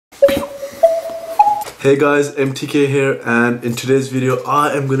Hey guys, MTK here, and in today's video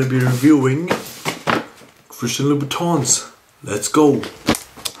I am going to be reviewing Christian Louboutins. Let's go! Ooh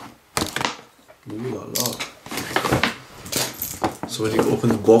la la. So when you open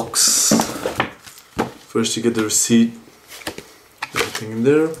the box, first you get the receipt, everything in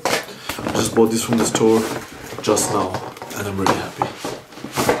there. I just bought these from the store just now and I'm really happy.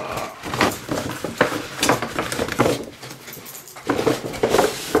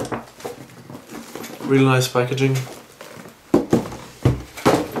 Really nice packaging.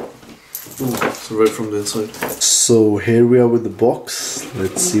 Ooh, so right from the inside. So here we are with the box.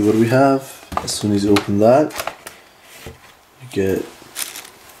 Let's see what we have. As soon as you open that, you get.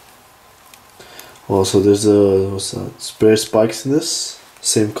 Also, there's a spare spikes in this,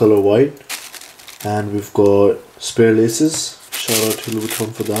 same color white, and we've got spare laces. Shout out to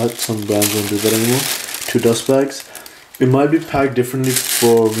Louboutin for that. Some brands don't do that anymore. 2 dust bags. It might be packed differently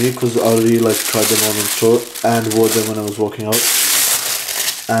for me because I already tried them on in store and wore them when I was walking out,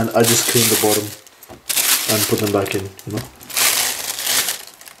 and I just cleaned the bottom and put them back in, you know.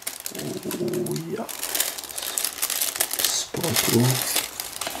 Oh yeah, sparkle.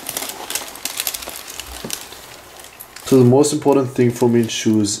 So the most important thing for me in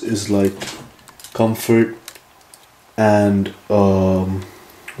shoes is comfort and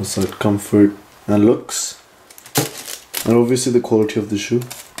comfort and looks. And obviously the quality of the shoe.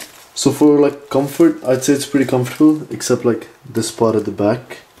 So for comfort, I'd say it's pretty comfortable, except this part at the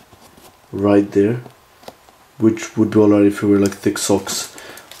back, right there, which would be alright if you wear thick socks.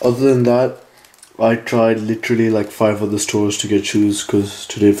 Other than that, I tried literally 5 other stores to get shoes because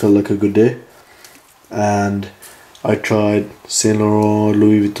today felt like a good day. And I tried Saint Laurent,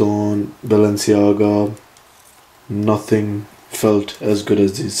 Louis Vuitton, Balenciaga. Nothing felt as good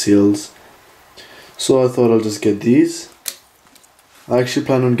as these CLs. So I thought I'll just get these. I actually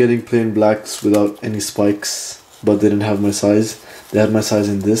planned on getting plain blacks without any spikes, but they didn't have my size. They had my size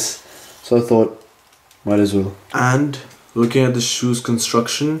in this, so I thought might as well. And looking at the shoe's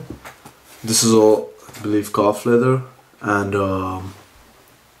construction, this is all, I believe, calf leather, and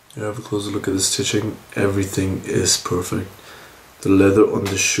you have a closer look at the stitching. Everything is perfect. The leather on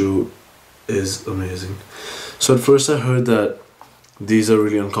the shoe is amazing. So at first I heard that these are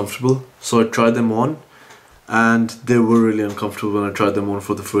really uncomfortable, so I tried them on and they were really uncomfortable when I tried them on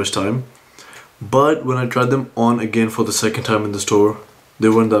for the first time. But when I tried them on again for the second time in the store, they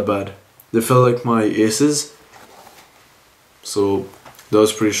weren't that bad. They felt like my aces, so that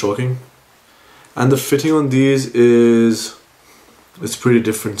was pretty shocking. And the fitting on these it's pretty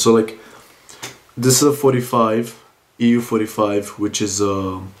different. So this is a 45, EU 45, which is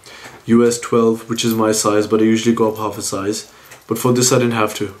US 12, which is my size, but I usually go up half a size. But for this I didn't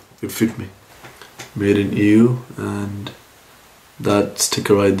have to, it fit me. Made in EU, and that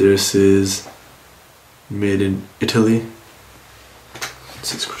sticker right there says made in Italy. It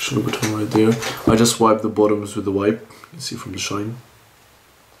says Christian Louboutin right there. I just wiped the bottoms with the wipe, you can see from the shine.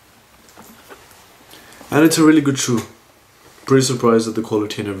 And it's a really good shoe. Pretty surprised at the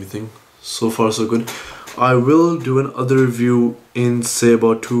quality and everything. So far so good. I will do another review in say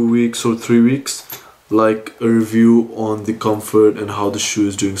about 2 weeks or 3 weeks. A review on the comfort and how the shoe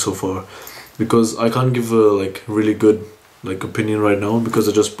is doing so far, because I can't give a really good opinion right now because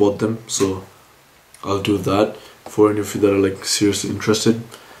I just bought them. So I'll do that for any of you that are seriously interested.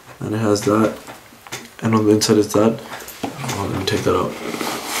 And it has that, and on the inside is that. Oh, let me take that out.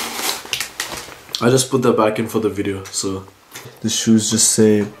 I just put that back in for the video. So the shoes just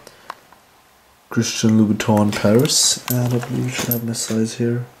say Christian Louboutin Paris, and I believe it should have my size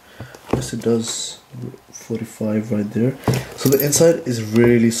here. Yes, it does. 45 right there. So the inside is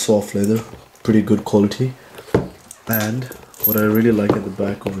really soft leather, pretty good quality. And what I really like at the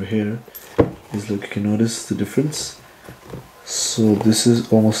back over here is you can notice the difference. So this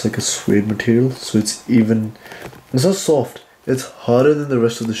is almost like a suede material, so it's even, it's not soft, it's harder than the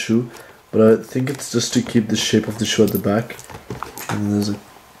rest of the shoe, but I think it's just to keep the shape of the shoe at the back. And then there's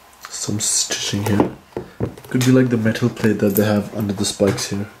some stitching here. Could be the metal plate that they have under the spikes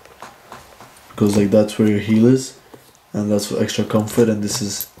here, because that's where your heel is, and that's for extra comfort, and this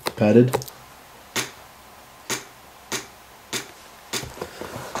is padded.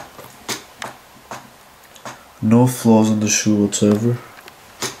 No flaws on the shoe whatsoever.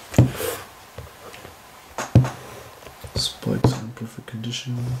 Spikes in perfect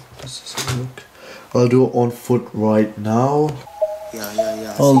condition. This is how it look. I'll do it on foot right now.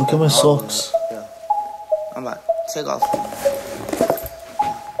 Yeah. Oh, look at my socks. Yeah. I'm about to take off.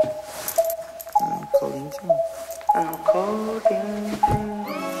 I'm cold in dreams.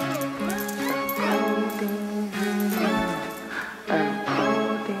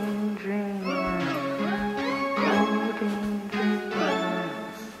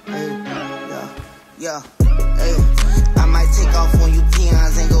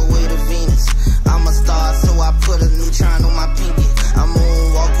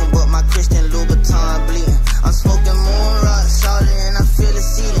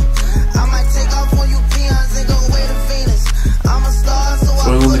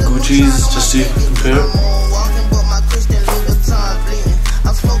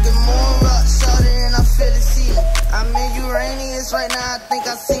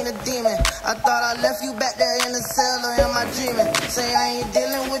 Say I ain't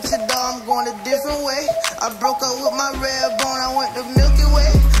dealing with your dog, I'm going a different way. I broke up with my red bone, I went the Milky Way.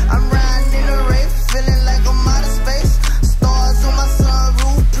 I'm riding in a race, feeling like I'm out of space. Stars on my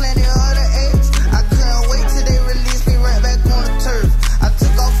sunroof, plenty of other apes. I couldn't wait till they released me right back on the turf. I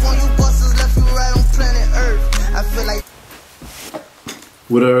took off on you busters, left you right on planet Earth. I feel like...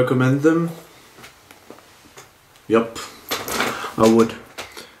 Would I recommend them? Yup, I would.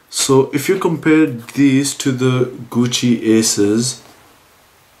 So if you compare these to the Gucci Aces,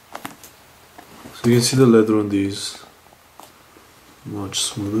 so you can see the leather on these, much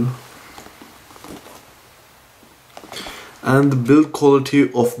smoother. And the build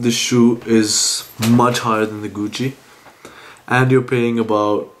quality of the shoe is much higher than the Gucci. And you're paying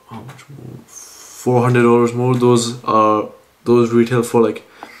about, how much more? $400 more. Those retail for like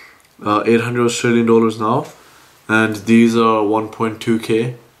 800 Australian dollars now. And these are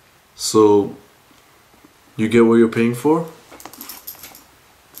 1.2k. So you get what you're paying for.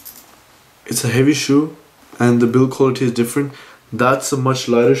 It's a heavy shoe and the build quality is different. That's a much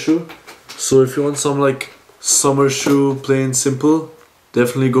lighter shoe. So if you want some like summer shoe, plain simple,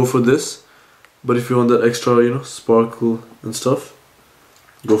 definitely go for this. But if you want that extra, you know, sparkle and stuff,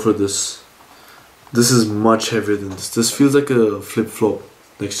 go for this. This is much heavier than this. This feels like a flip-flop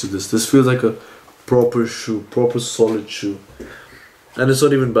next to this. This feels like a proper shoe, proper solid shoe. And it's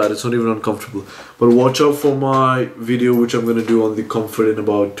not even bad, it's not even uncomfortable. But watch out for my video which I'm going to do on the comfort in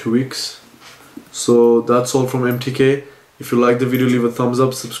about 2 weeks. So that's all from MTK. If you like the video, leave a thumbs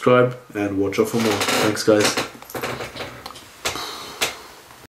up, subscribe, and watch out for more. Thanks guys.